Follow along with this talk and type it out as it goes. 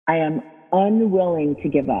I am unwilling to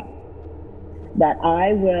give up, that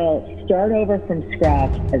I will start over from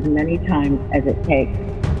scratch as many times as it takes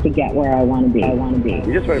to get where I want to be.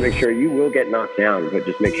 You just want to make sure you will get knocked down, but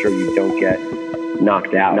just make sure you don't get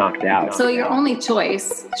knocked out. So your only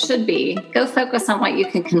choice should be go focus on what you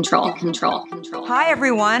can control. Hi,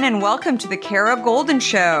 everyone, and welcome to the Kara Goldin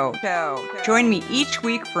Show. Join me each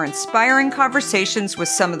week for inspiring conversations with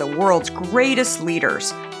some of the world's greatest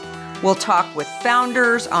leaders. We'll talk with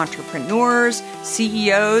founders, entrepreneurs,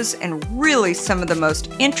 CEOs, and really some of the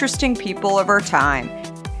most interesting people of our time.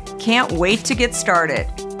 Can't wait to get started.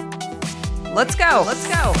 Let's go.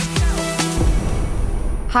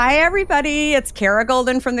 Hi, everybody. It's Kara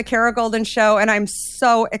Goldin from The Kara Goldin Show, and I'm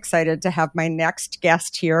so excited to have my next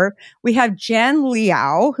guest here. We have Jen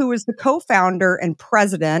Liao, who is the co-founder and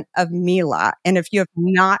president of MìLà. And if you have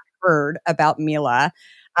not heard about MìLà,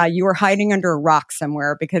 you are hiding under a rock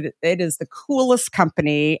somewhere because it is the coolest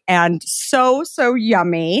company and so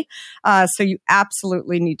yummy. So you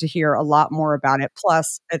absolutely need to hear a lot more about it.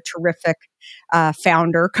 Plus a terrific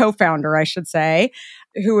co-founder, I should say,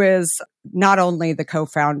 who is not only the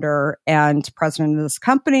co-founder and president of this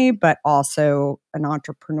company, but also an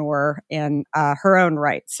entrepreneur in her own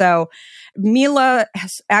right. So MìLà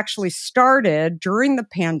has actually started during the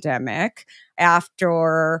pandemic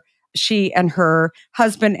after she and her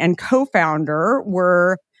husband and co-founder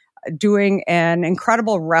were doing an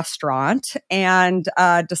incredible restaurant and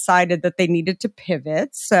decided that they needed to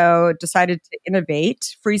pivot. So decided to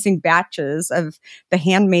innovate, freezing batches of the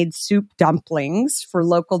handmade soup dumplings for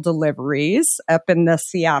local deliveries up in the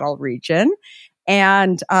Seattle region.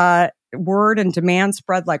 And word and demand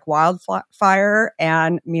spread like wildfire,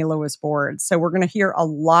 and MìLà was born. So we're going to hear a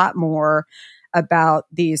lot more about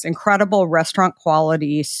these incredible restaurant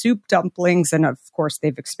quality soup dumplings. And of course,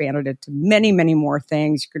 they've expanded it to many, many more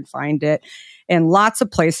things. You can find it in lots of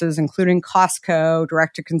places, including Costco.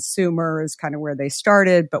 Direct to consumer is kind of where they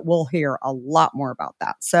started, but we'll hear a lot more about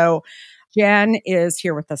that. So Jen is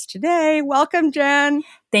here with us today. Welcome, Jen.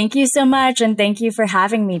 Thank you so much. And thank you for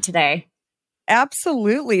having me today.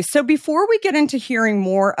 Absolutely. So before we get into hearing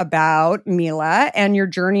more about MìLà and your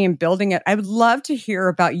journey in building it, I would love to hear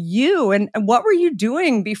about you and what were you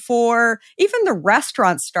doing before even the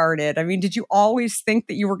restaurant started? I mean, did you always think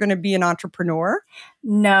that you were going to be an entrepreneur?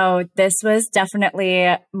 No, this was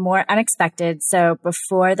definitely more unexpected. So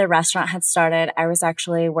before the restaurant had started, I was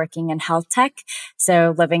actually working in health tech.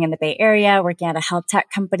 So living in the Bay Area, working at a health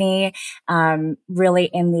tech company, really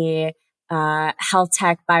in the health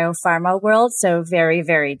tech biopharma world. So very,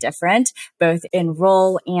 very different, both in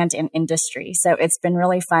role and in industry. So it's been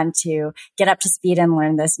really fun to get up to speed and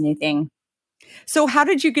learn this new thing. So how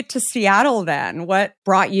did you get to Seattle then? What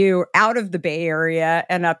brought you out of the Bay Area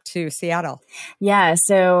and up to Seattle? Yeah,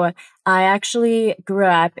 so I actually grew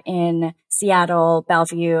up in Seattle,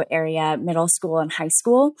 Bellevue area, middle school and high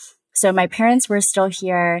school. So my parents were still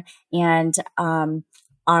here and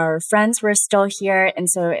our friends were still here. And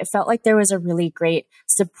so it felt like there was a really great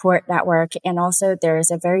support network. And also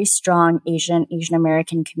there's a very strong Asian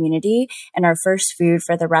American community. And our first food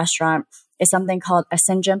for the restaurant is something called a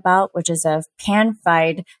sinjin bao, which is a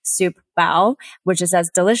pan-fried soup bao, which is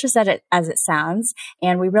as delicious as it sounds.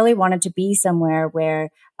 And we really wanted to be somewhere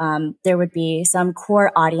where there would be some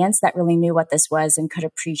core audience that really knew what this was and could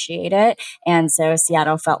appreciate it. And so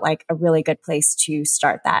Seattle felt like a really good place to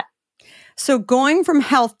start that. So going from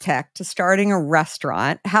health tech to starting a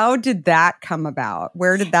restaurant, how did that come about?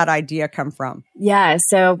 Where did that idea come from? Yeah,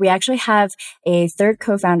 so we actually have a third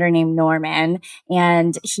co-founder named Norman,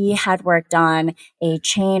 and he had worked on a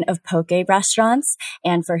chain of poke restaurants.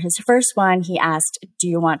 And for his first one, he asked, "Do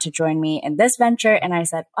you want to join me in this venture?" And I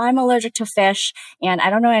said, "I'm allergic to fish and I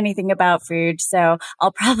don't know anything about food, so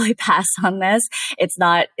I'll probably pass on this. It's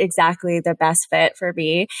not exactly the best fit for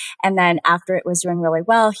me." And then after it was doing really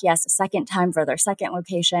well, he asked a second time for their second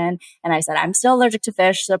location. And I said, "I'm still allergic to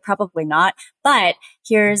fish, so probably not. But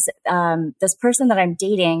here's this person that I'm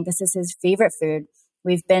dating. This is his favorite food.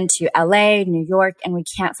 We've been to LA, New York, and we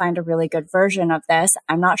can't find a really good version of this.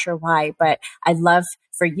 I'm not sure why, but I'd love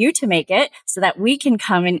for you to make it so that we can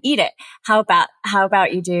come and eat it. How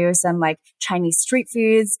about you do some like Chinese street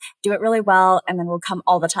foods, do it really well, and then we'll come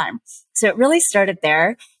all the time." So it really started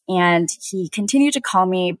there. And he continued to call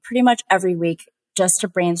me pretty much every week just to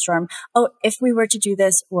brainstorm, oh, if we were to do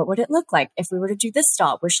this, what would it look like? If we were to do this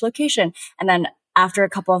stall, which location? And then after a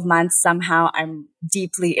couple of months, somehow I'm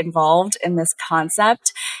deeply involved in this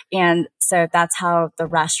concept. And so that's how the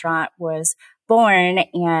restaurant was born.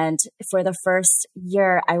 And for the first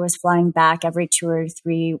year, I was flying back every 2 or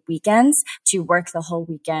 3 weekends to work the whole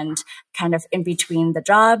weekend, kind of in between the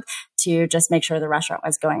job to just make sure the restaurant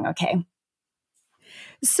was going okay.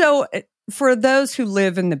 So for those who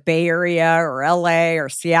live in the Bay Area or LA or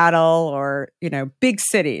Seattle or, big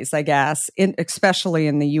cities, I guess, especially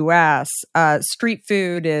in the US, street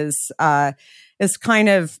food is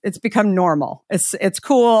it's become normal. It's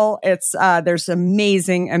cool. There's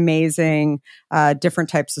amazing different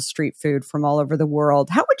types of street food from all over the world.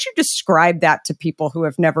 How would you describe that to people who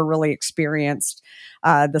have never really experienced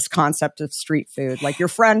this concept of street food? Like your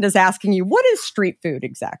friend is asking you, what is street food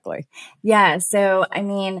exactly? Yeah. So,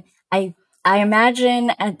 I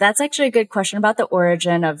imagine that's actually a good question about the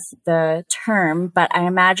origin of the term, but I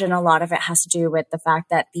imagine a lot of it has to do with the fact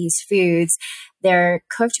that these foods, they're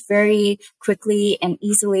cooked very quickly and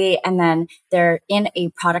easily, and then they're in a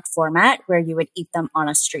product format where you would eat them on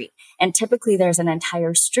a street. And typically there's an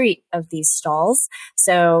entire street of these stalls.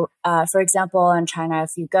 So, for example, in China,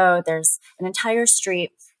 if you go, there's an entire street,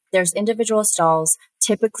 there's individual stalls.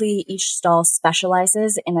 Typically, each stall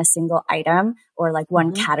specializes in a single item or like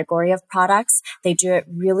one category of products. They do it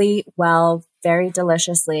really well, very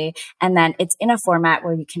deliciously. And then it's in a format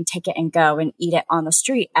where you can take it and go and eat it on the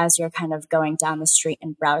street as you're kind of going down the street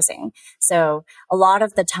and browsing. So a lot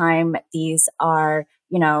of the time, these are,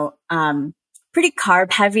 pretty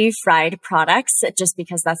carb heavy fried products just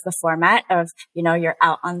because that's the format of, you're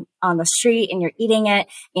out on the street and you're eating it,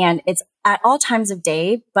 and it's at all times of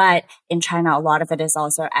day. But in China, a lot of it is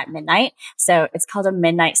also at midnight. So it's called a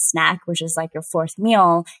midnight snack, which is like your fourth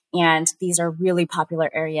meal. And these are really popular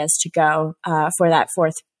areas to go for that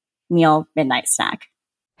fourth meal midnight snack.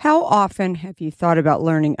 How often have you thought about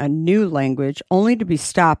learning a new language only to be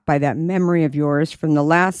stopped by that memory of yours from the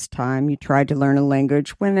last time you tried to learn a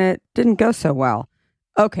language when it didn't go so well?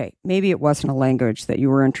 Okay, maybe it wasn't a language that you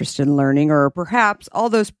were interested in learning, or perhaps all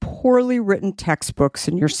those poorly written textbooks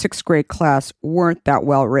in your 6th grade class weren't that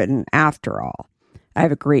well written after all. I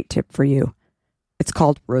have a great tip for you. It's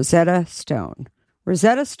called Rosetta Stone.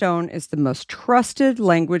 Rosetta Stone is the most trusted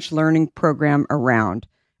language learning program around.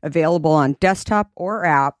 Available on desktop or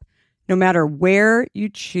app, no matter where you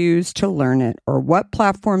choose to learn it or what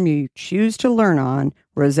platform you choose to learn on,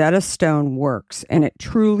 Rosetta Stone works, and it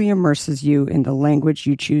truly immerses you in the language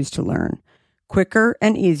you choose to learn, quicker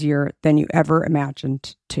and easier than you ever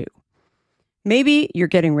imagined to. Maybe you're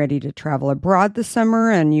getting ready to travel abroad this summer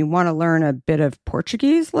and you want to learn a bit of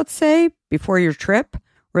Portuguese, let's say, before your trip.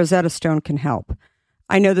 Rosetta Stone can help.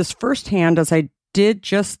 I know this firsthand as I did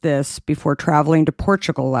just this before traveling to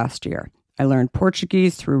Portugal last year. I learned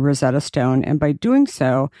Portuguese through Rosetta Stone, and by doing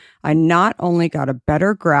so, I not only got a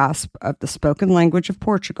better grasp of the spoken language of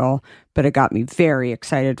Portugal, but it got me very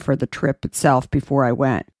excited for the trip itself before I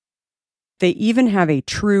went. They even have a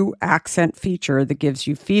true accent feature that gives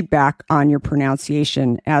you feedback on your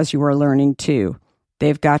pronunciation as you are learning too.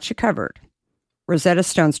 They've got you covered. Rosetta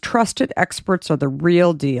Stone's trusted experts are the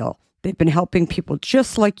real deal. They've been helping people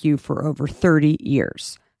just like you for over 30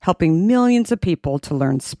 years, helping millions of people to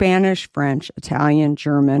learn Spanish, French, Italian,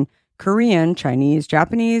 German, Korean, Chinese,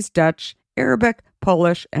 Japanese, Dutch, Arabic,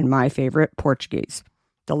 Polish, and my favorite, Portuguese.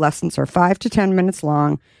 The lessons are 5 to 10 minutes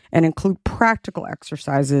long and include practical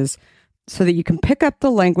exercises so that you can pick up the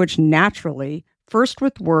language naturally, first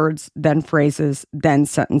with words, then phrases, then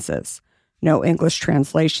sentences. No English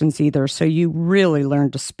translations either, so you really learn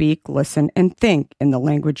to speak, listen, and think in the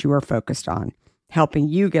language you are focused on, helping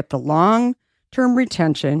you get the long-term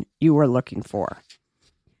retention you are looking for.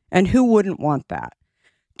 And who wouldn't want that?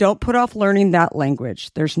 Don't put off learning that language.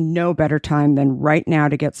 There's no better time than right now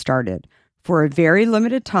to get started. For a very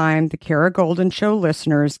limited time, the Kara Golden Show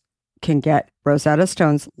listeners can get Rosetta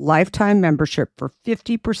Stone's lifetime membership for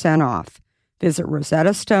 50% off. Visit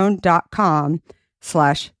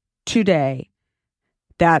rosettastone.com/today.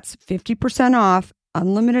 That's 50% off,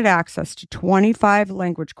 unlimited access to 25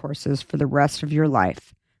 language courses for the rest of your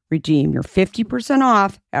life. Redeem your 50%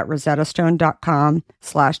 off at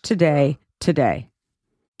rosettastone.com/today today.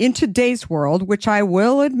 In today's world, which I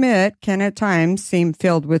will admit can at times seem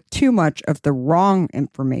filled with too much of the wrong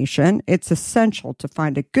information, it's essential to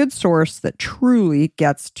find a good source that truly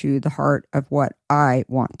gets to the heart of what I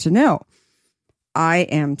want to know. I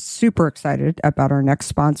am super excited about our next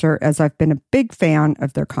sponsor, as I've been a big fan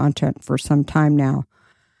of their content for some time now.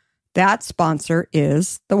 That sponsor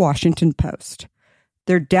is The Washington Post.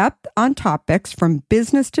 Their depth on topics from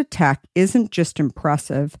business to tech isn't just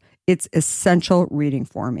impressive, it's essential reading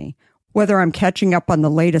for me. Whether I'm catching up on the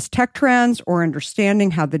latest tech trends or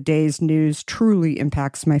understanding how the day's news truly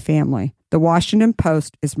impacts my family, The Washington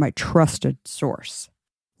Post is my trusted source.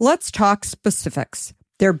 Let's talk specifics.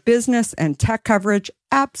 Their business and tech coverage,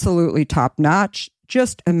 absolutely top-notch.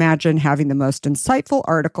 Just imagine having the most insightful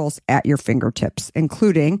articles at your fingertips,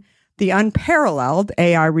 including the unparalleled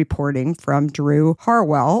AI reporting from Drew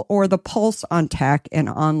Harwell or the pulse on tech and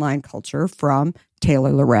online culture from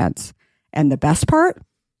Taylor Lorenz. And the best part?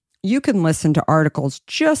 You can listen to articles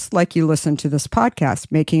just like you listen to this podcast,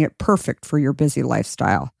 making it perfect for your busy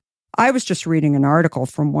lifestyle. I was just reading an article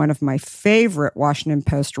from one of my favorite Washington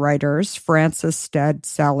Post writers, Frances Stead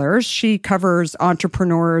Sellers. She covers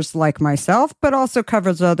entrepreneurs like myself, but also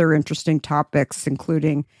covers other interesting topics,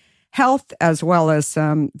 including health, as well as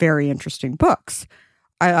some very interesting books.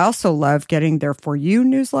 I also love getting their For You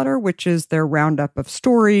newsletter, which is their roundup of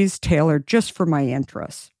stories tailored just for my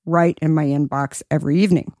interests, right in my inbox every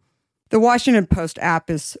evening. The Washington Post app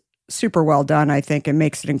is super well done, I think, and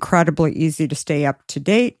makes it incredibly easy to stay up to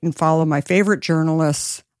date and follow my favorite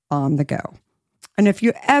journalists on the go. And if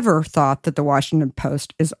you ever thought that the Washington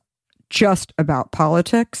Post is just about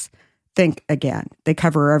politics, think again. They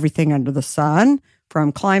cover everything under the sun,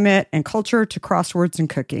 from climate and culture to crosswords and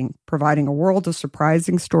cooking, providing a world of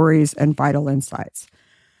surprising stories and vital insights.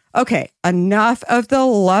 Okay, enough of the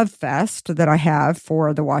love fest that I have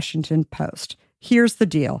for the Washington Post. Here's the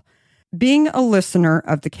deal. Being a listener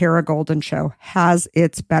of the Kara Golden Show has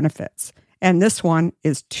its benefits, and this one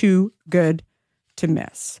is too good to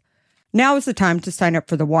miss. Now is the time to sign up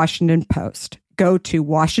for the Washington Post. Go to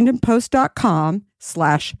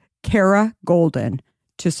washingtonpost.com/Kara Golden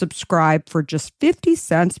to subscribe for just 50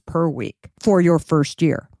 cents per week for your first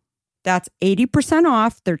year. That's 80%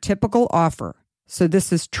 off their typical offer. So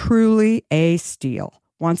this is truly a steal.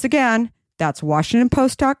 Once again, that's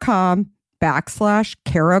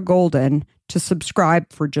washingtonpost.com/Kara Golden to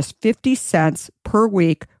subscribe for just 50 cents per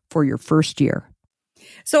week for your first year.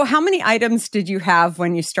 So how many items did you have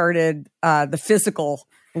when you started the physical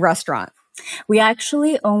restaurant? We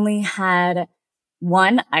actually only had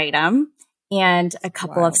one item and a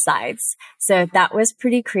couple of sides. So that was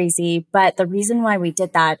pretty crazy. But the reason why we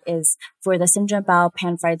did that is for the Sinjin bao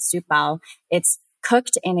pan-fried soup bao, it's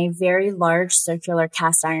cooked in a very large circular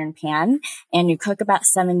cast iron pan, and you cook about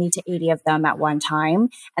 70 to 80 of them at one time.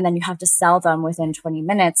 And then you have to sell them within 20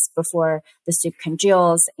 minutes before the soup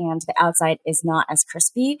congeals and the outside is not as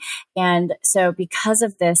crispy. And so because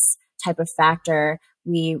of this type of factor,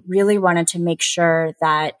 we really wanted to make sure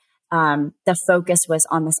that the focus was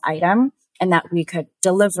on this item and that we could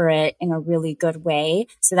deliver it in a really good way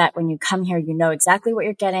so that when you come here, you know exactly what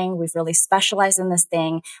you're getting. We've really specialized in this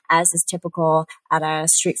thing, as is typical at a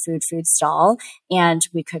street food stall, and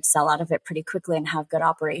we could sell out of it pretty quickly and have good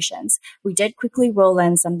operations. We did quickly roll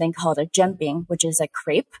in something called a jianbing, which is a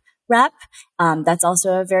crepe wrap. That's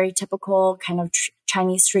also a very typical kind of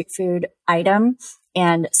Chinese street food item.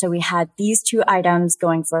 And so we had these two items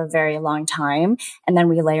going for a very long time. And then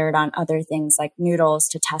we layered on other things like noodles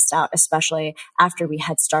to test out, especially after we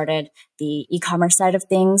had started the e-commerce side of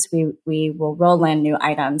things. We will roll in new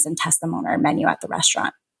items and test them on our menu at the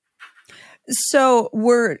restaurant. So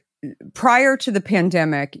prior to the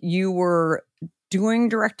pandemic, you were doing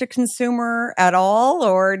direct to consumer at all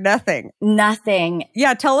or nothing? Nothing.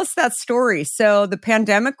 Yeah, tell us that story. So the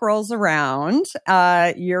pandemic rolls around.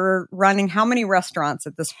 You're running how many restaurants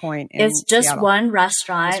at this point? It's just Seattle? One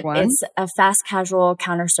restaurant. Just one? It's a fast casual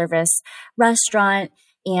counter service restaurant.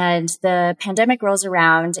 And the pandemic rolls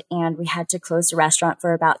around and we had to close the restaurant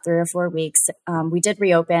for about 3 or 4 weeks. We did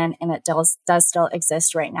reopen and it does still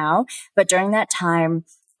exist right now. But during that time,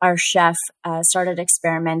 our chef started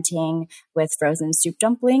experimenting with frozen soup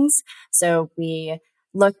dumplings. So we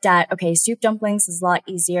looked at, okay, soup dumplings is a lot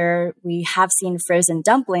easier. We have seen frozen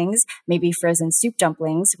dumplings, maybe frozen soup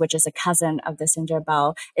dumplings, which is a cousin of the Sinjin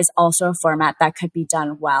bao, is also a format that could be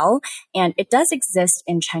done well. And it does exist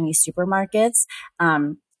in Chinese supermarkets.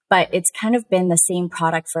 But it's kind of been the same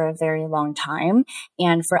product for a very long time.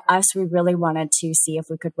 And for us, we really wanted to see if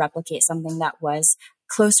we could replicate something that was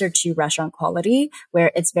closer to restaurant quality,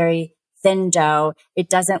 where it's very thin dough. It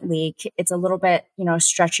doesn't leak. It's a little bit,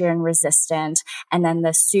 stretchier and resistant. And then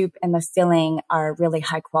the soup and the filling are really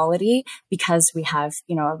high quality because we have,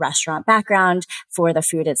 a restaurant background for the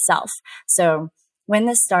food itself. So when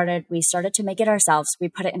this started, we started to make it ourselves. We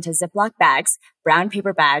put it into Ziploc bags, brown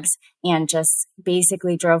paper bags, and just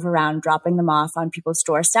basically drove around dropping them off on people's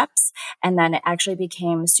doorsteps. And then it actually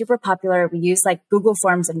became super popular. We used like Google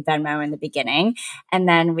Forms and Venmo in the beginning. And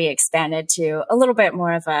then we expanded to a little bit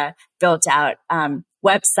more of a built out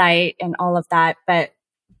website and all of that. But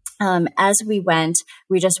as we went,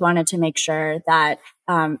 we just wanted to make sure that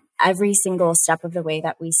every single step of the way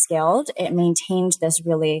that we scaled, it maintained this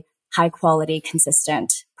really high quality,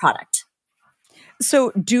 consistent product.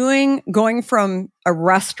 going from a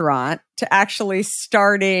restaurant to actually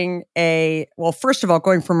starting first of all,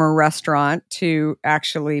 going from a restaurant to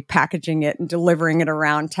actually packaging it and delivering it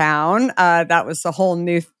around town, that was a whole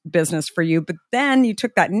new business for you. But then you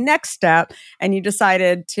took that next step and you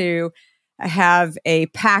decided to have a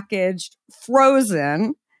packaged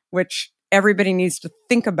frozen, which everybody needs to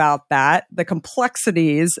think about that. The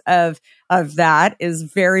complexities of that is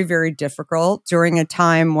very, very difficult during a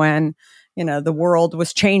time when the world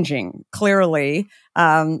was changing. Clearly,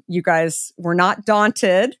 you guys were not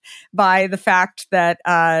daunted by the fact that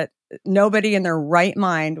nobody in their right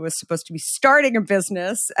mind was supposed to be starting a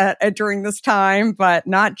business during this time, but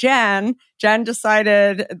not Jen. Jen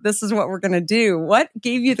decided this is what we're going to do. What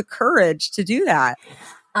gave you the courage to do that?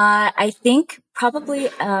 I think probably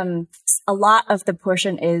a lot of the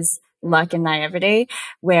portion is luck and naivety,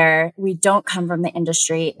 where we don't come from the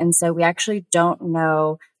industry. And so we actually don't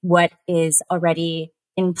know what is already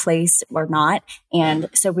in place or not. And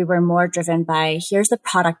so we were more driven by, here's the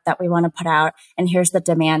product that we want to put out and here's the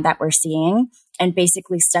demand that we're seeing. And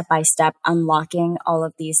basically step by step unlocking all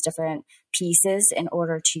of these different pieces in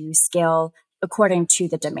order to scale according to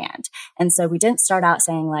the demand. And so we didn't start out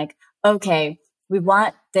saying like, okay, we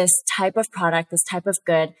want this type of product, this type of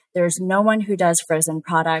good. There's no one who does frozen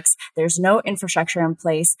products. There's no infrastructure in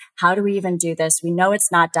place. How do we even do this? We know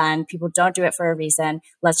it's not done. People don't do it for a reason.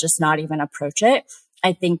 Let's just not even approach it.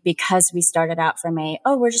 I think because we started out from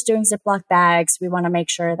we're just doing Ziploc bags. We want to make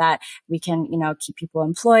sure that we can, keep people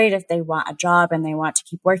employed if they want a job and they want to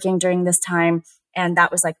keep working during this time. And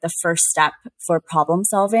that was like the first step for problem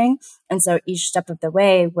solving. And so each step of the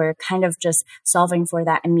way, we're kind of just solving for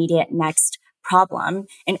that immediate next problem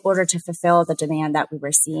in order to fulfill the demand that we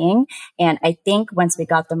were seeing. And I think once we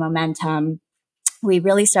got the momentum, we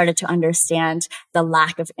really started to understand the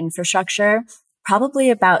lack of infrastructure probably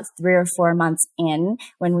about 3 or 4 months in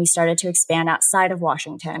when we started to expand outside of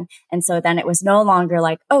Washington. And so then it was no longer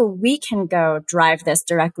like, we can go drive this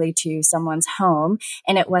directly to someone's home.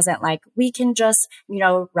 And it wasn't like, we can just,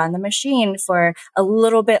 run the machine for a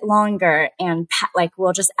little bit longer and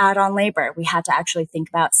we'll just add on labor. We had to actually think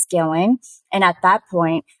about scaling. And at that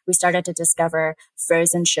point, we started to discover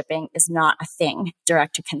frozen shipping is not a thing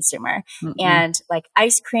direct to consumer. Mm-hmm. And like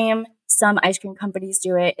ice cream, some ice cream companies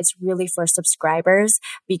do it. It's really for subscribers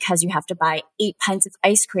because you have to buy 8 pints of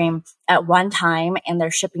ice cream at one time and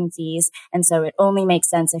their shipping fees. And so it only makes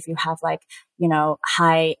sense if you have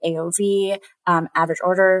high AOV, average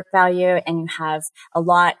order value, and you have a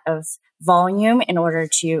lot of volume in order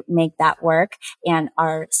to make that work. And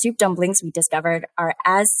our soup dumplings, we discovered, are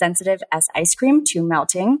as sensitive as ice cream to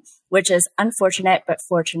melting, which is unfortunate, but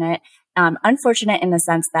fortunate. Unfortunate in the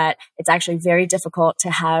sense that it's actually very difficult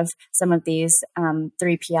to have some of these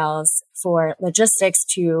 3PLs for logistics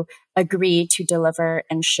to agree to deliver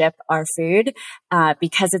and ship our food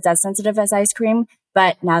because it's as sensitive as ice cream.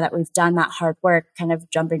 But now that we've done that hard work, kind of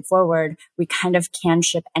jumping forward, we kind of can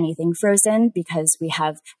ship anything frozen because we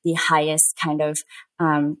have the highest kind of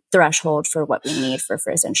threshold for what we need for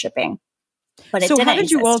frozen shipping. But so how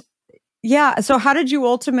did you So how did you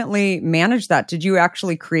ultimately manage that? Did you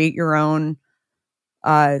actually create your own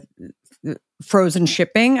frozen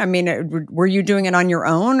shipping? I mean, were you doing it on your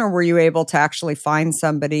own or were you able to actually find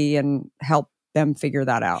somebody and help them figure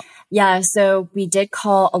that out? Yeah, so we did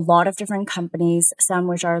call a lot of different companies, some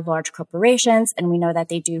which are large corporations, and we know that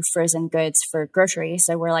they do frozen goods for grocery.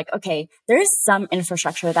 So we're like, okay, there is some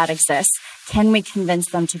infrastructure that exists. Can we convince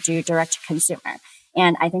them to do direct to consumer?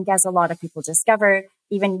 And I think as a lot of people discovered,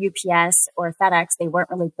 even UPS or FedEx, they weren't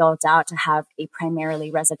really built out to have a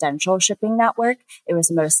primarily residential shipping network. It was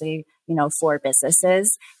mostly, for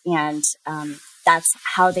businesses. And that's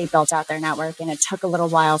how they built out their network. And it took a little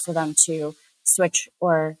while for them to switch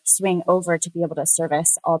or swing over to be able to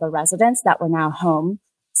service all the residents that were now home.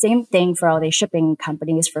 Same thing for all these shipping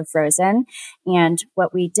companies for frozen. And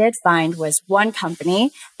what we did find was one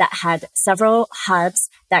company that had several hubs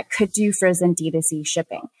that could do frozen D2C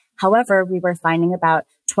shipping. However, we were finding about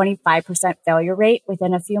 25% failure rate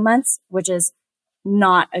within a few months, which is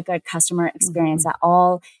not a good customer experience at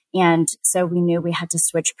all. And so we knew we had to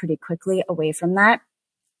switch pretty quickly away from that.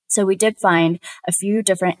 So we did find a few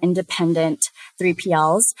different independent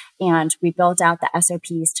 3PLs and we built out the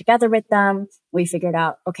SOPs together with them. We figured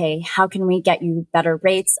out, okay, how can we get you better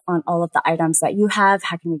rates on all of the items that you have?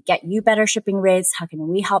 How can we get you better shipping rates? How can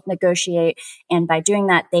we help negotiate? And by doing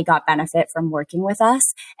that, they got benefit from working with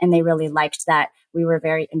us. And they really liked that we were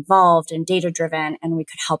very involved and data driven and we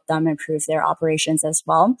could help them improve their operations as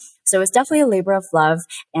well. So it was definitely a labor of love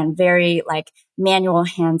and very manual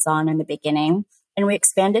hands-on in the beginning. And we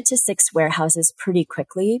expanded to 6 warehouses pretty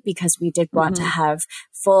quickly because we did want to have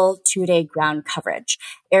full 2-day ground coverage.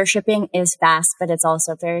 Air shipping is fast, but it's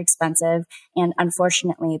also very expensive. And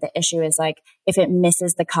unfortunately, the issue is like, if it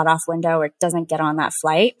misses the cutoff window or it doesn't get on that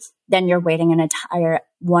flight, then you're waiting an entire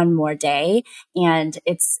one more day. And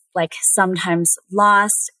it's like sometimes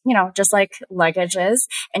lost, just like luggage is,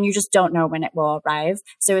 and you just don't know when it will arrive.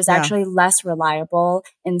 So it's actually less reliable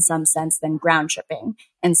in some sense than ground shipping.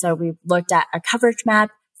 And so we looked at a coverage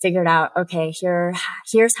map, figured out, okay,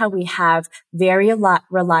 here's how we have very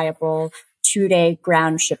reliable 2-day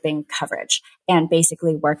ground shipping coverage, and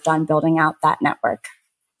basically worked on building out that network.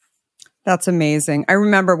 That's amazing. I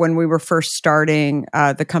remember when we were first starting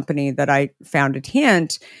the company that I founded,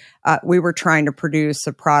 Hint, we were trying to produce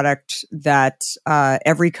a product that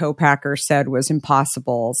every co-packer said was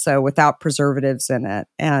impossible. So without preservatives in it.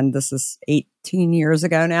 And this is 18 years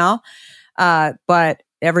ago now. But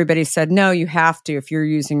everybody said, no, you have to. If you're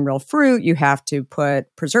using real fruit, you have to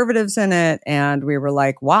put preservatives in it. And we were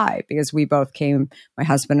like, why? Because we both my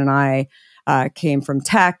husband and I, came from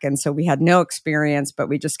tech. And so we had no experience, but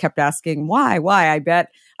we just kept asking, why? I bet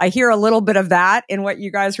I hear a little bit of that in what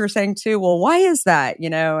you guys were saying too. Well, why is that?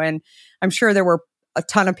 And I'm sure there were a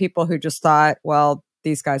ton of people who just thought, well,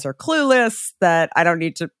 these guys are clueless, that I don't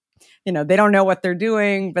need to, they don't know what they're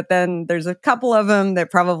doing. But then there's a couple of them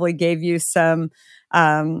that probably gave you some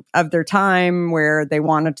of their time where they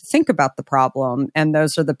wanted to think about the problem. And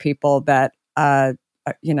those are the people that,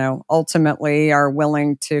 ultimately are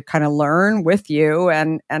willing to kind of learn with you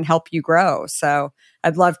and help you grow. So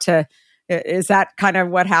I'd love to, is that kind of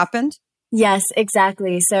what happened? Yes,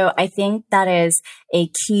 exactly. So I think that is a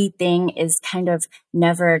key thing, is kind of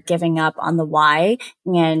never giving up on the why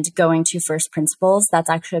and going to first principles. That's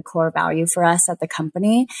actually a core value for us at the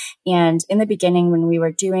company. And in the beginning, when we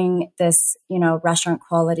were doing this, restaurant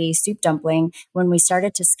quality soup dumpling, when we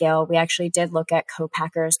started to scale, we actually did look at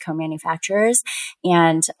co-packers, co-manufacturers,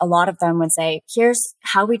 and a lot of them would say, here's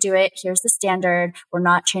how we do it. Here's the standard. We're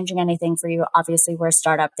not changing anything for you. Obviously, we're a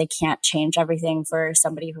startup. They can't change everything for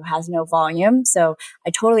somebody who has no volume. So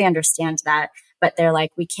I totally understand that. But they're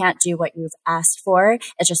like, we can't do what you've asked for.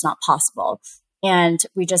 It's just not possible. And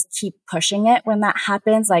we just keep pushing it when that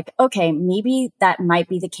happens. Like, okay, maybe that might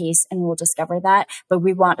be the case and we'll discover that. But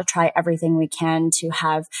we want to try everything we can to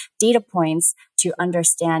have data points to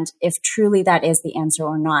understand if truly that is the answer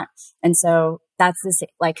or not. And so that's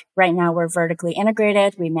like right now we're vertically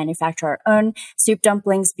integrated. We manufacture our own soup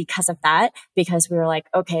dumplings because of that, because we were like,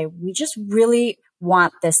 okay, we just really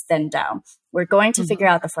want this thin dough. We're going to figure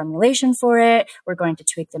out the formulation for it. We're going to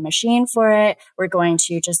tweak the machine for it. We're going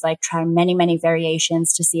to just like try many, many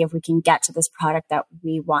variations to see if we can get to this product that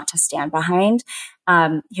we want to stand behind.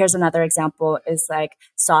 Here's another example is like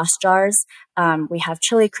sauce jars. We have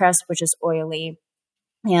chili crisp, which is oily.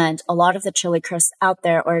 And a lot of the chili crisps out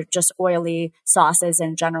there, or just oily sauces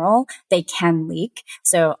in general, they can leak.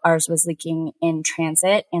 So ours was leaking in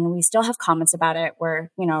transit, and we still have comments about it. We're,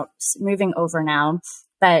 moving over now,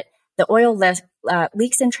 but the oil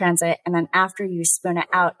leaks in transit, and then after you spoon it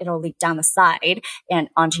out, it'll leak down the side and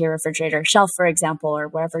onto your refrigerator shelf, for example, or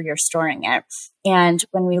wherever you're storing it. And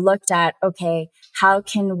when we looked at, okay, how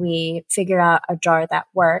can we figure out a jar that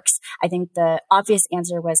works? I think the obvious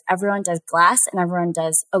answer was everyone does glass and everyone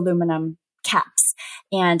does aluminum caps.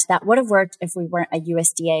 And that would have worked if we weren't a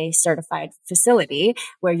USDA certified facility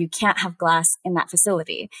where you can't have glass in that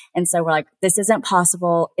facility. And so we're like, this isn't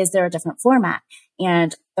possible. Is there a different format?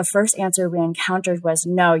 And the first answer we encountered was,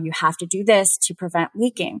 no, you have to do this to prevent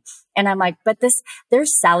leaking. And I'm like, but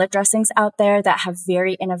there's salad dressings out there that have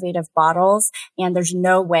very innovative bottles, and there's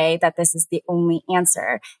no way that this is the only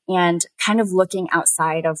answer. And kind of looking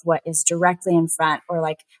outside of what is directly in front, or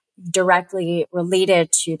like directly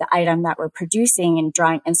related to the item that we're producing, and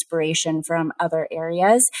drawing inspiration from other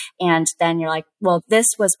areas. And then you're like, well, this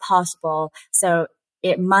was possible, so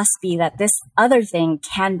it must be that this other thing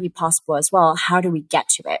can be possible as well. How do we get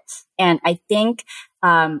to it? And I think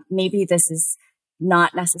maybe this is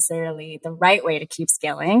not necessarily the right way to keep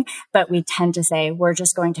scaling, but we tend to say we're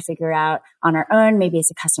just going to figure out on our own. Maybe it's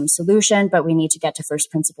a custom solution, but we need to get to first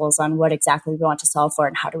principles on what exactly we want to solve for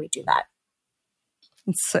and how do we do that.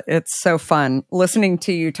 It's so fun listening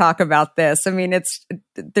to you talk about this. I mean,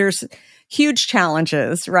 there's huge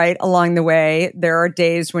challenges, right? Along the way, there are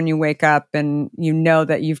days when you wake up and you know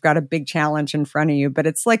that you've got a big challenge in front of you, but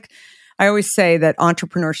it's like, I always say that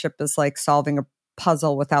entrepreneurship is like solving a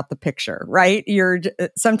puzzle without the picture, right?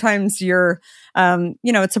 Sometimes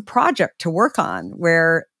it's a project to work on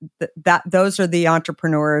where those are the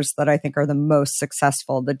entrepreneurs that I think are the most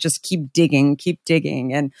successful, that just keep digging.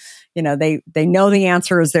 And, they know the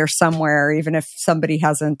answer is there somewhere, even if somebody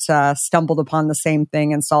hasn't stumbled upon the same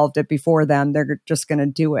thing and solved it before them, they're just going to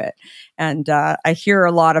do it. And I hear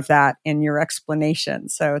a lot of that in your explanation.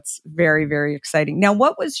 So it's very, very exciting. Now,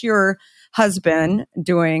 what was your husband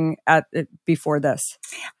doing before this?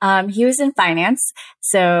 He was in finance.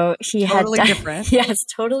 So he totally had different. Yes,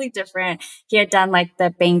 totally different. He had done like the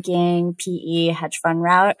banking, PE, hedge fund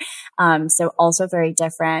route. So also very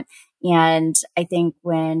different. And I think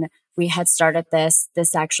when we had started this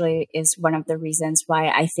actually is one of the reasons why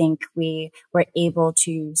I think we were able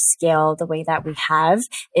to scale the way that we have,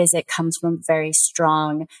 is it comes from a very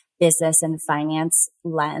strong business and finance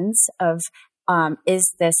lens of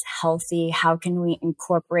is this healthy? How can we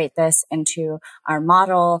incorporate this into our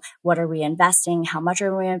model? What are we investing? How much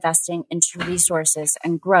are we investing into resources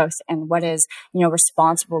and growth? And what is,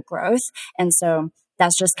 responsible growth? And so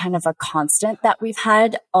that's just kind of a constant that we've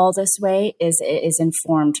had all this way, is it is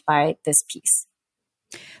informed by this piece.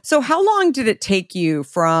 So how long did it take you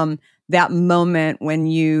from that moment when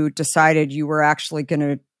you decided you were actually going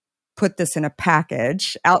to put this in a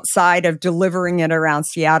package outside of delivering it around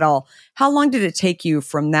Seattle? How long did it take you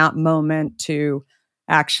from that moment to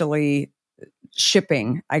actually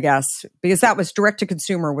shipping, I guess? Because that was direct to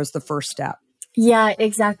consumer was the first step. Yeah,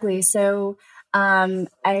 exactly. So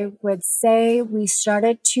I would say we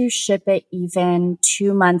started to ship it even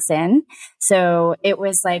 2 months in. So it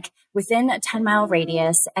was like within a 10-mile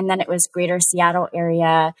radius, and then it was greater Seattle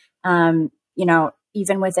area,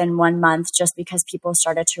 even within 1 month, just because people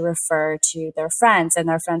started to refer to their friends, and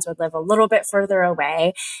their friends would live a little bit further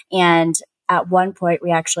away. And at one point,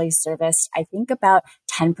 we actually serviced, I think, about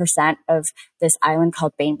 10% of this island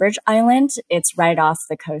called Bainbridge Island. It's right off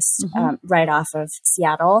the coast, right off of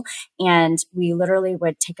Seattle. And we literally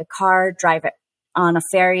would take a car, drive it on a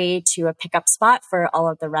ferry to a pickup spot for all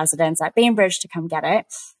of the residents at Bainbridge to come get it.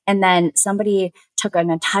 And then somebody took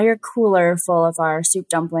an entire cooler full of our soup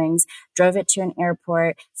dumplings, drove it to an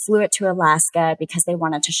airport, flew it to Alaska because they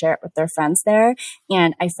wanted to share it with their friends there.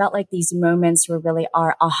 And I felt like these moments were really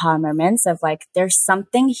our aha moments of like, there's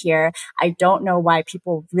something here. I don't know why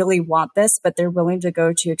people really want this, but they're willing to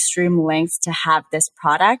go to extreme lengths to have this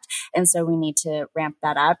product. And so we need to ramp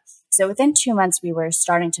that up. So within 2 months, we were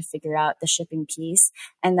starting to figure out the shipping piece.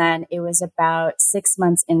 And then it was about 6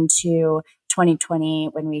 months into 2020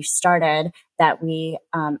 when we started that we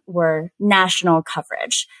were national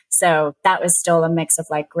coverage. So that was still a mix of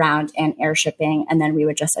like ground and air shipping. And then we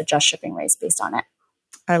would just adjust shipping rates based on it.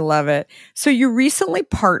 I love it. So you recently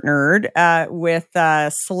partnered with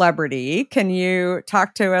a celebrity. Can you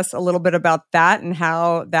talk to us a little bit about that and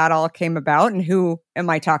how that all came about, and who am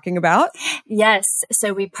I talking about? Yes.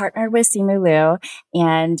 So we partnered with Simu Liu,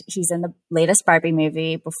 and he's in the latest Barbie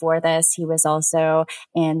movie. Before this, he was also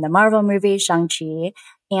in the Marvel movie Shang-Chi.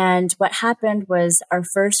 And what happened was our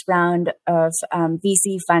first round of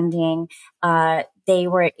VC funding, they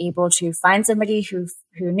were able to find somebody who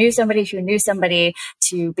knew somebody who knew somebody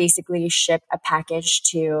to basically ship a package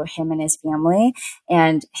to him and his family.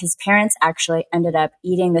 And his parents actually ended up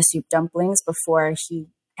eating the soup dumplings before he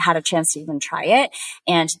had a chance to even try it.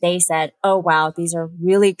 And they said, oh, wow, these are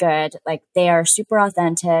really good. Like, they are super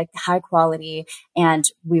authentic, high quality, and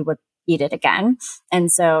we would eat it again.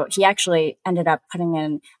 And so he actually ended up putting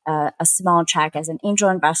in a small check as an angel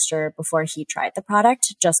investor before he tried the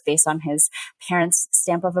product, just based on his parents'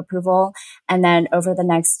 stamp of approval. And then over the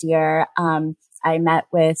next year, I met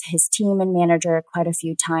with his team and manager quite a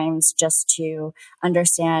few times just to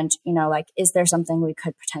understand, is there something we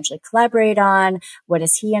could potentially collaborate on? What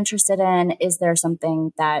is he interested in? Is there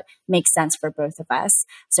something that makes sense for both of us?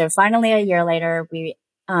 So finally, a year later, we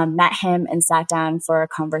met him and sat down for a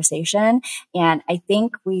conversation. And I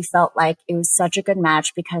think we felt like it was such a good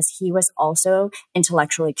match because he was also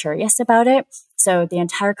intellectually curious about it. So the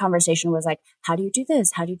entire conversation was like, how do you do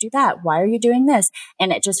this? How do you do that? Why are you doing this?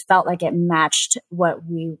 And it just felt like it matched what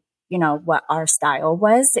what our style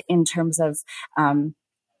was in terms of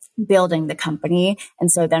building the company. And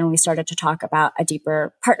so then we started to talk about a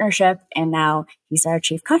deeper partnership, and now he's our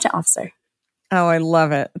chief content officer. Oh, I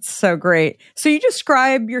love it. It's so great. So you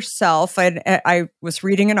describe yourself, I was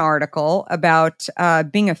reading an article about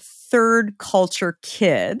being a third culture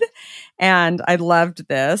kid, and I loved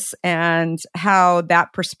this, and how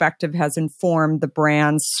that perspective has informed the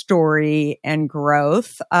brand's story and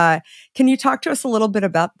growth. Can you talk to us a little bit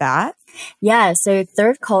about that? Yeah. So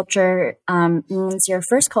third culture means your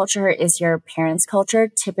first culture is your parents' culture.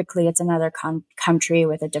 Typically, it's another country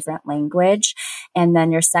with a different language. And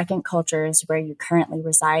then your second culture is where you currently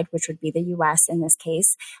reside, which would be the US in this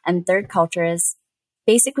case. And third culture is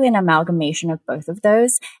basically an amalgamation of both of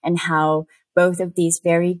those and how both of these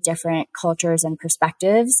very different cultures and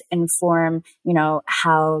perspectives inform,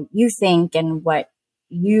 how you think and what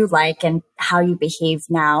you like and how you behave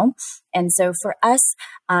now. And so for us,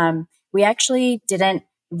 we actually didn't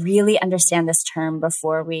really understand this term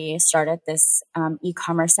before we started this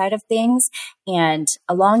e-commerce side of things. And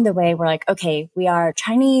along the way, we're like, okay, we are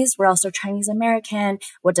Chinese. We're also Chinese American.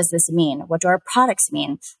 What does this mean? What do our products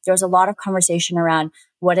mean? There was a lot of conversation around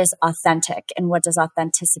what is authentic and what does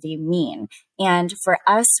authenticity mean? And for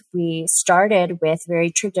us, we started with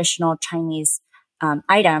very traditional Chinese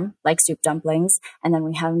item like soup dumplings, and then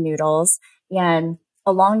we have noodles. And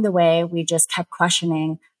along the way, we just kept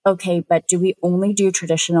questioning, okay, but do we only do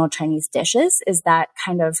traditional Chinese dishes? Is that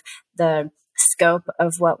kind of the scope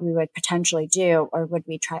of what we would potentially do, or would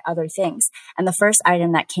we try other things? And the first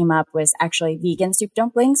item that came up was actually vegan soup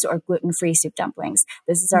dumplings or gluten-free soup dumplings.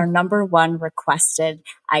 This is our number one requested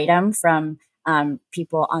item from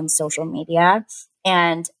people on social media.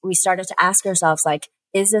 And we started to ask ourselves, like,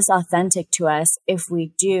 is this authentic to us if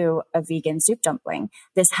we do a vegan soup dumpling?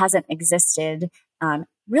 This hasn't existed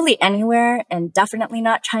really anywhere, and definitely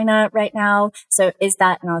not China right now. So is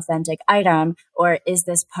that an authentic item, or is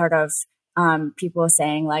this part of people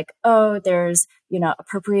saying like, oh, there's,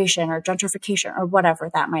 appropriation or gentrification or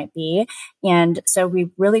whatever that might be? And so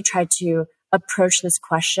we really tried to approach this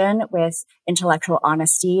question with intellectual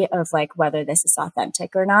honesty of like whether this is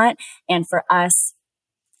authentic or not. And for us,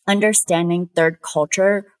 understanding third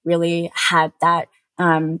culture really had that,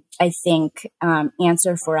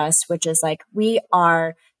 answer for us, which is like, we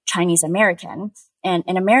are Chinese American, and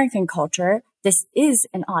in American culture, this is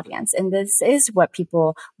an audience and this is what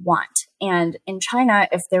people want. And in China,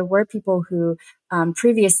 if there were people who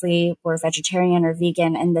previously were vegetarian or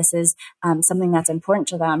vegan, and this is something that's important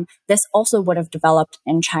to them, this also would have developed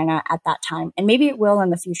in China at that time. And maybe it will in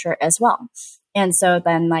the future as well. And so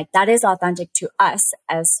then like that is authentic to us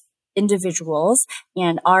as individuals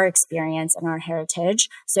and our experience and our heritage.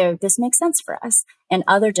 So this makes sense for us. And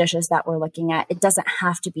other dishes that we're looking at, it doesn't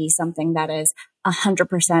have to be something that is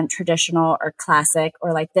 100% traditional or classic,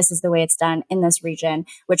 or like this is the way it's done in this region,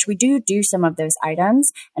 which we do some of those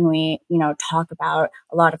items. And we, talk about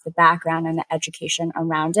a lot of the background and the education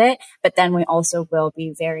around it. But then we also will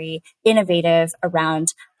be very innovative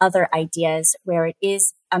around other ideas where it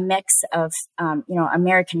is a mix of,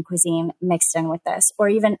 American cuisine mixed in with this, or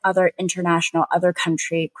even other international, other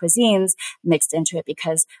country cuisines mixed into it,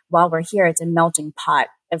 because while we're here, it's a melting pot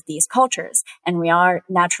of these cultures, and we are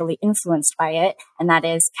naturally influenced by it. And that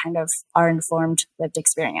is kind of our informed lived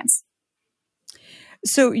experience.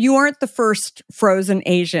 So you aren't the first frozen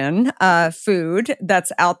Asian food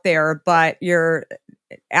that's out there, but you're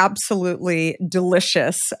absolutely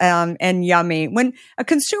delicious and yummy. When a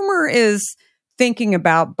consumer is thinking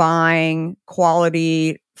about buying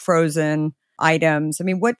quality frozen items, I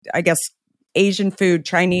mean, what, I guess, Asian food,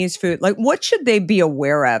 Chinese food, like what should they be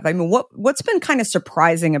aware of? I mean, what's been kind of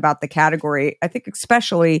surprising about the category? I think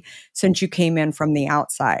especially since you came in from the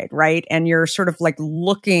outside, right? And you're sort of like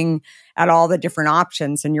looking at all the different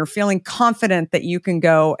options and you're feeling confident that you can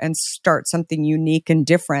go and start something unique and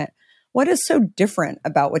different. What is so different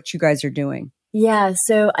about what you guys are doing? Yeah,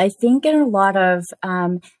 so I think in a lot of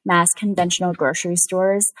mass conventional grocery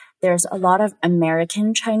stores, there's a lot of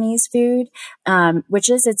American Chinese food, which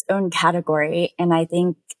is its own category. And I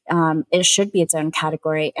think it should be its own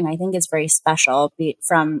category. And I think it's very special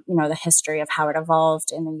from, the history of how it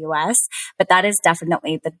evolved in the US. But that is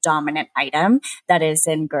definitely the dominant item that is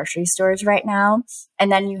in grocery stores right now. And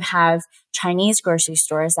then you have Chinese grocery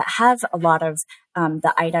stores that have a lot of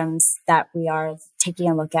the items that we are taking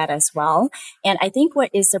a look at as well. And I think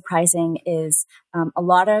what is surprising is a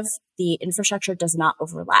lot of the infrastructure does not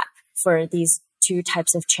overlap for these two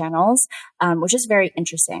types of channels, which is very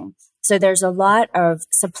interesting. So there's a lot of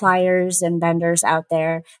suppliers and vendors out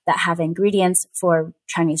there that have ingredients for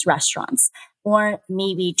Chinese restaurants or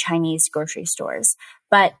maybe Chinese grocery stores,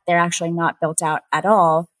 but they're actually not built out at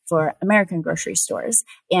all for American grocery stores.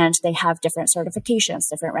 And they have different certifications,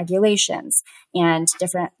 different regulations, and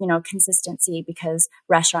different, consistency, because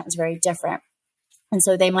restaurant is very different. And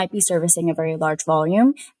so they might be servicing a very large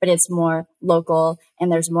volume, but it's more local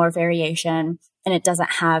and there's more variation, and it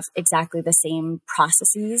doesn't have exactly the same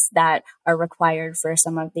processes that are required for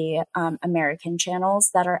some of the American channels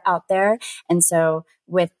that are out there. And so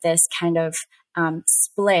with this kind of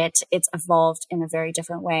split, it's evolved in a very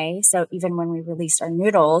different way. So even when we released our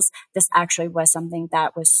noodles, this actually was something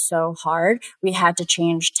that was so hard. We had to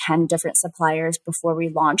change 10 different suppliers before we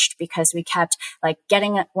launched because we kept like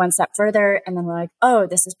getting it one step further. And then we're like, oh,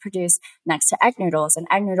 this is produced next to egg noodles, and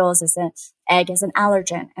egg is an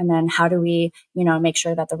allergen. And then how do we, make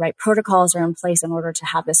sure that the right protocols are in place in order to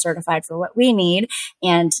have this certified for what we need?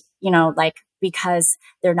 And, because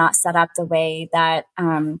they're not set up the way that,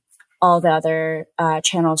 all the other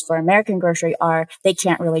channels for American grocery are, they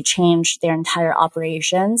can't really change their entire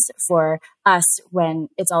operations for us when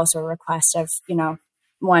it's also a request of,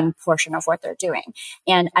 one portion of what they're doing.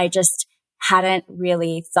 And I just hadn't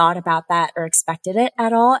really thought about that or expected it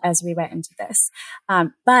at all as we went into this.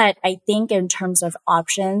 But I think in terms of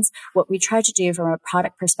options, what we try to do from a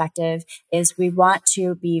product perspective is we want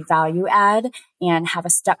to be value add and have a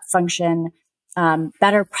step function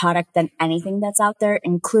better product than anything that's out there,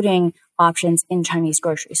 including options in Chinese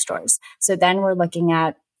grocery stores. So then we're looking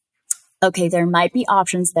at, okay, there might be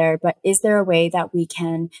options there, but is there a way that we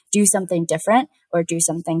can do something different or do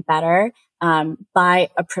something better by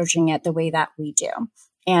approaching it the way that we do?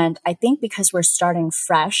 And I think because we're starting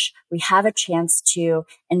fresh, we have a chance to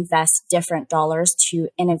invest different dollars to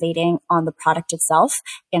innovating on the product itself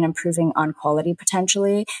and improving on quality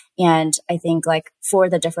potentially. And I think like for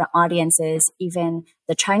the different audiences, even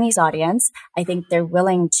the Chinese audience, I think they're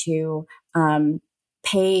willing to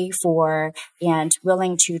pay for and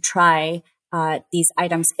willing to try these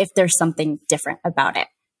items if there's something different about it.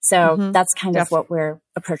 So that's kind of what we're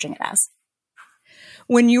approaching it as.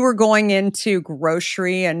 When you were going into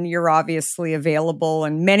grocery, and you're obviously available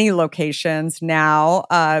in many locations now,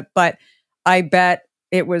 but I bet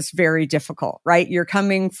it was very difficult, right? You're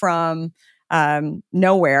coming from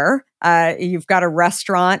nowhere. You've got a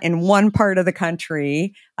restaurant in one part of the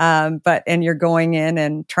country, and you're going in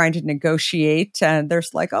and trying to negotiate, and there's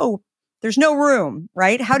like, oh, there's no room,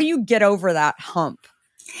 right? How do you get over that hump?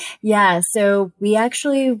 Yeah, so we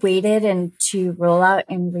actually waited to roll out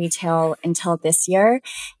in retail until this year.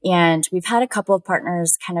 And we've had a couple of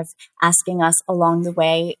partners kind of asking us along the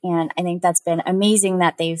way. And I think that's been amazing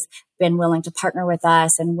that they've been willing to partner with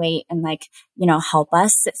us and wait and help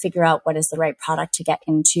us figure out what is the right product to get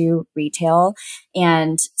into retail.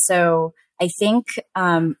 And so I think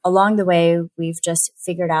along the way, we've just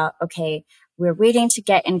figured out, okay, we're waiting to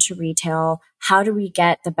get into retail. How do we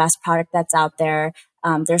get the best product that's out there?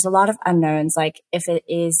 There's a lot of unknowns, like if it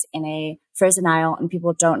is in a frozen aisle and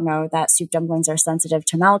people don't know that soup dumplings are sensitive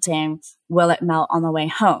to melting, will it melt on the way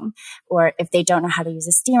home? Or if they don't know how to use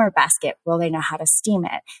a steamer basket, will they know how to steam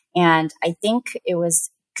it? And I think it was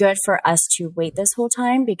good for us to wait this whole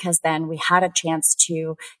time because then we had a chance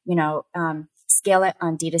to, scale it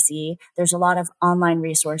on D2C. There's a lot of online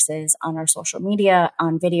resources on our social media,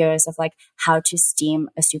 on videos of like how to steam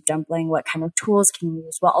a soup dumpling, what kind of tools can you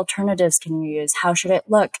use, what alternatives can you use, how should it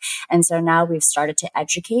look? And so now we've started to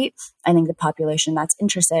educate, I think, the population that's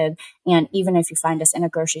interested. And even if you find us in a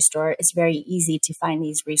grocery store, it's very easy to find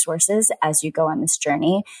these resources as you go on this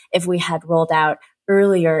journey. If we had rolled out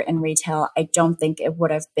earlier in retail, I don't think it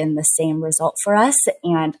would have been the same result for us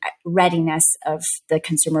and readiness of the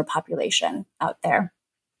consumer population out there.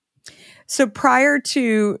 So prior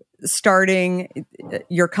to starting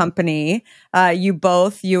your company,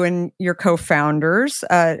 you and your co-founders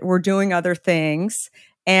were doing other things.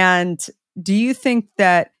 And do you think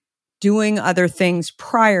that doing other things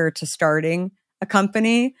prior to starting a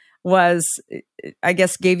company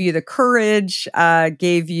gave you the courage,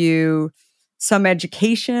 gave you some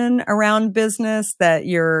education around business, that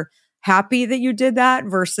you're happy that you did that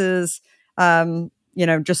versus,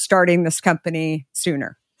 just starting this company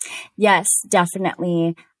sooner? Yes,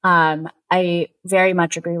 definitely. I very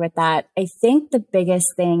much agree with that. I think the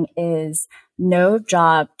biggest thing is no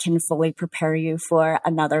job can fully prepare you for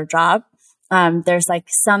another job. There's like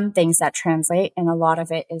some things that translate, and a lot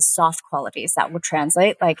of it is soft qualities that will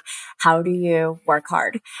translate. Like, how do you work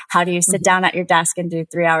hard? How do you sit down at your desk and do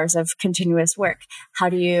 3 hours of continuous work? How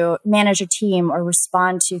do you manage a team or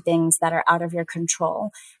respond to things that are out of your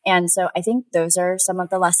control? And so I think those are some of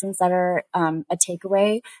the lessons that are a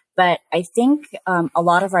takeaway. But I think a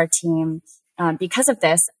lot of our team, because of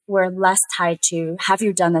this, we're less tied to, have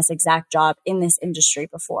you done this exact job in this industry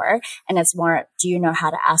before? And it's more, do you know how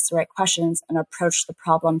to ask the right questions and approach the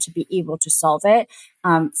problem to be able to solve it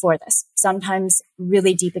for this? Sometimes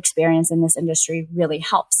really deep experience in this industry really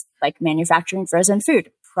helps, like manufacturing frozen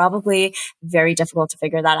food. Probably very difficult to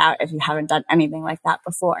figure that out if you haven't done anything like that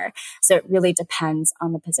before. So it really depends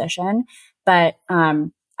on the position. But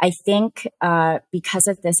I think because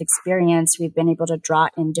of this experience, we've been able to draw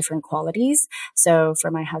in different qualities. So for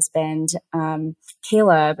my husband,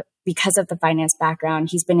 Caleb, because of the finance background,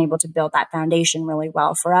 he's been able to build that foundation really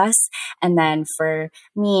well for us. And then for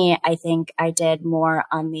me, I think I did more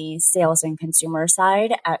on the sales and consumer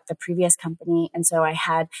side at the previous company. And so I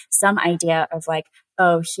had some idea of like,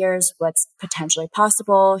 oh, here's what's potentially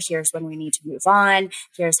possible. Here's when we need to move on.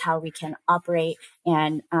 Here's how we can operate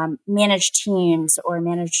and manage teams or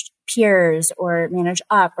manage peers or manage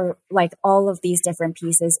up, or like all of these different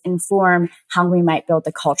pieces inform how we might build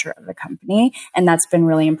the culture of the company. And that's been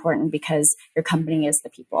really important because your company is the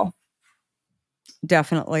people.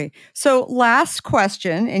 Definitely. So last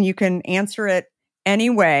question, and you can answer it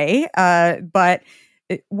anyway, but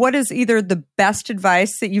what is either the best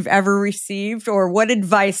advice that you've ever received, or what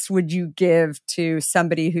advice would you give to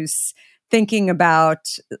somebody who's thinking about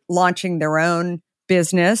launching their own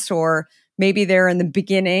business, or maybe they're in the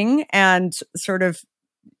beginning and sort of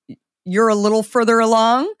you're a little further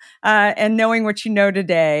along and knowing what you know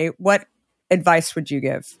today, what advice would you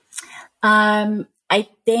give? I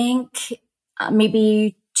think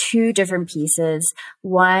maybe two different pieces.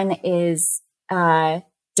 One is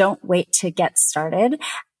don't wait to get started.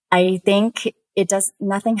 I think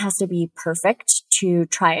nothing has to be perfect to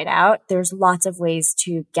try it out. There's lots of ways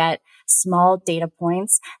to get small data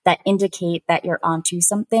points that indicate that you're onto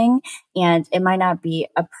something. And it might not be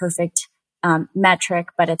a perfect metric,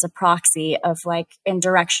 but it's a proxy of like in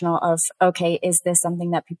directional of, okay, is this something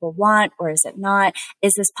that people want or is it not?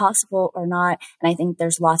 Is this possible or not? And I think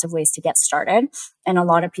there's lots of ways to get started. And a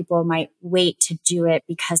lot of people might wait to do it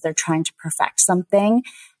because they're trying to perfect something.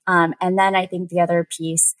 And then I think the other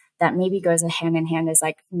piece that maybe goes hand in hand is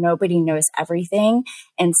like nobody knows everything.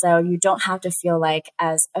 And so you don't have to feel like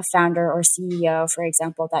as a founder or CEO, for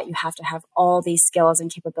example, that you have to have all these skills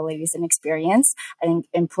and capabilities and experience. I think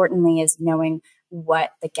importantly is knowing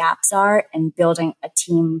what the gaps are and building a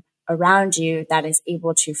team around you that is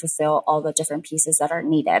able to fulfill all the different pieces that are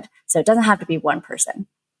needed. So it doesn't have to be one person.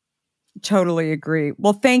 Totally agree.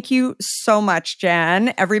 Well, thank you so much,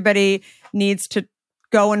 Jen. Everybody needs to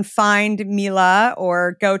go and find MìLà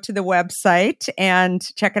or go to the website and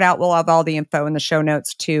check it out. We'll have all the info in the show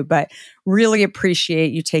notes too, but really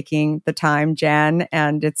appreciate you taking the time, Jen.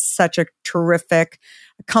 And it's such a terrific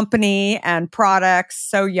company and products,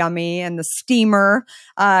 so yummy. And the steamer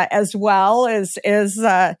as well is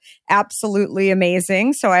absolutely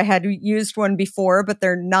amazing. So I had used one before, but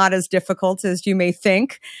they're not as difficult as you may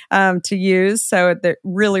think to use. So they're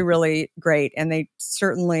really, really great. And they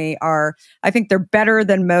certainly are, I think they're better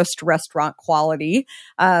than most restaurant quality.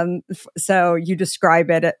 So you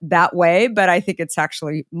describe it that way, but I think it's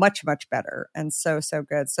actually much, much better and so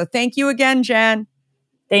good. So thank you again, Jen.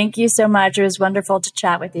 Thank you so much. It was wonderful to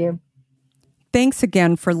chat with you. Thanks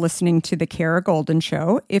again for listening to The Kara Goldin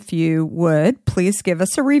Show. If you would, please give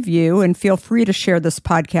us a review and feel free to share this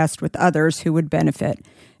podcast with others who would benefit.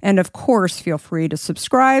 And of course, feel free to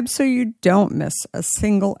subscribe so you don't miss a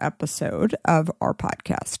single episode of our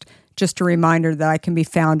podcast. Just a reminder that I can be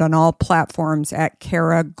found on all platforms at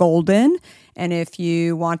Kara Goldin. And if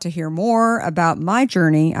you want to hear more about my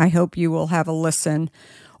journey, I hope you will have a listen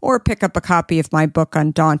or pick up a copy of my book,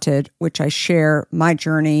 Undaunted, which I share my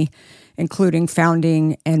journey, including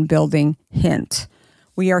founding and building Hint.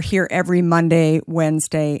 We are here every Monday,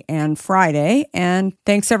 Wednesday, and Friday. And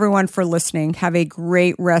thanks everyone for listening. Have a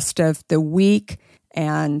great rest of the week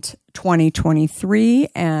and 2023,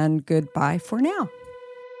 and goodbye for now.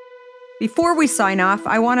 Before we sign off,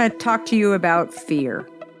 I want to talk to you about fear.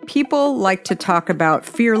 People like to talk about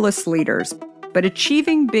fearless leaders, but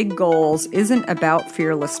achieving big goals isn't about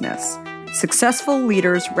fearlessness. Successful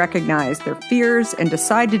leaders recognize their fears and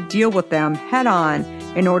decide to deal with them head on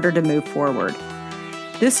in order to move forward.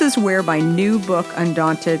 This is where my new book,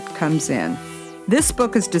 Undaunted, comes in. This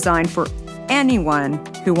book is designed for anyone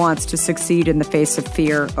who wants to succeed in the face of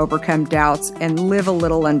fear, overcome doubts, and live a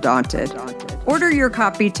little undaunted. Order your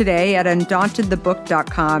copy today at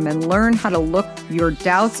undauntedthebook.com and learn how to look your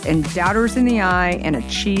doubts and doubters in the eye and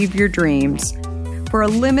achieve your dreams. For a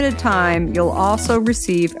limited time, you'll also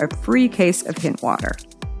receive a free case of Hint water.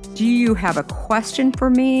 Do you have a question for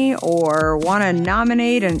me or want to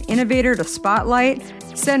nominate an innovator to spotlight?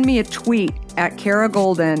 Send me a tweet at Kara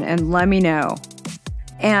Goldin and let me know.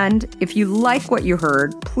 And if you like what you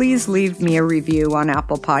heard, please leave me a review on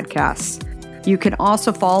Apple Podcasts. You can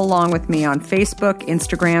also follow along with me on Facebook,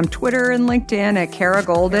 Instagram, Twitter, and LinkedIn at Kara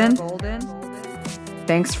Goldin.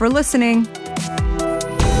 Thanks for listening.